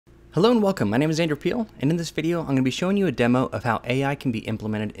Hello and welcome, my name is Andrew Peel, and in this video I'm going to be showing you a demo of how AI can be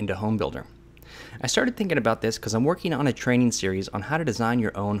implemented into Home Builder. I started thinking about this because I'm working on a training series on how to design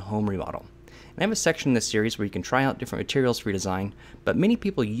your own home remodel. And I have a section in this series where you can try out different materials for your design, but many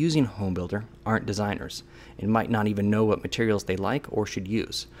people using Home Builder aren't designers and might not even know what materials they like or should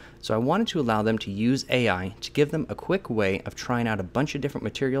use. So I wanted to allow them to use AI to give them a quick way of trying out a bunch of different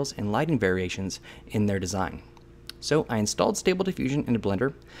materials and lighting variations in their design. So I installed Stable Diffusion into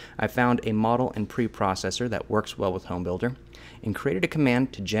Blender, I found a model and preprocessor that works well with Home Builder, and created a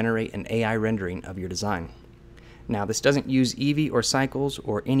command to generate an AI rendering of your design. Now this doesn't use Eevee or cycles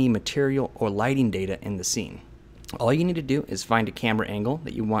or any material or lighting data in the scene. All you need to do is find a camera angle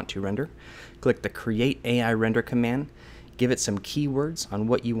that you want to render, click the Create AI Render command, give it some keywords on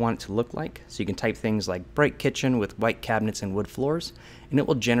what you want it to look like, so you can type things like bright kitchen with white cabinets and wood floors, and it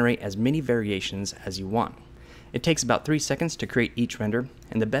will generate as many variations as you want. It takes about 3 seconds to create each render,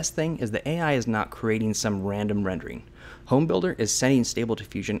 and the best thing is the AI is not creating some random rendering. Home Builder is sending Stable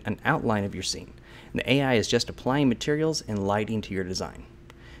Diffusion an outline of your scene, and the AI is just applying materials and lighting to your design.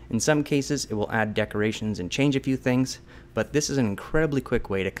 In some cases, it will add decorations and change a few things, but this is an incredibly quick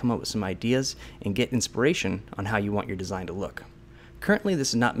way to come up with some ideas and get inspiration on how you want your design to look. Currently, this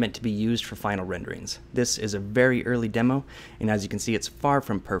is not meant to be used for final renderings. This is a very early demo, and as you can see, it's far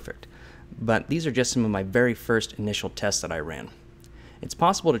from perfect. But these are just some of my very first initial tests that I ran. It's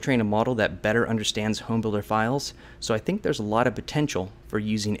possible to train a model that better understands Home Builder files, so I think there's a lot of potential for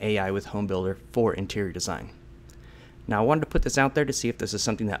using AI with Home Builder for interior design. Now I wanted to put this out there to see if this is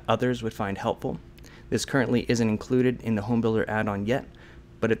something that others would find helpful. This currently isn't included in the Home Builder add-on yet,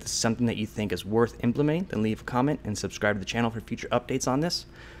 but if this is something that you think is worth implementing, then leave a comment and subscribe to the channel for future updates on this.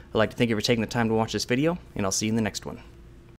 I'd like to thank you for taking the time to watch this video, and I'll see you in the next one.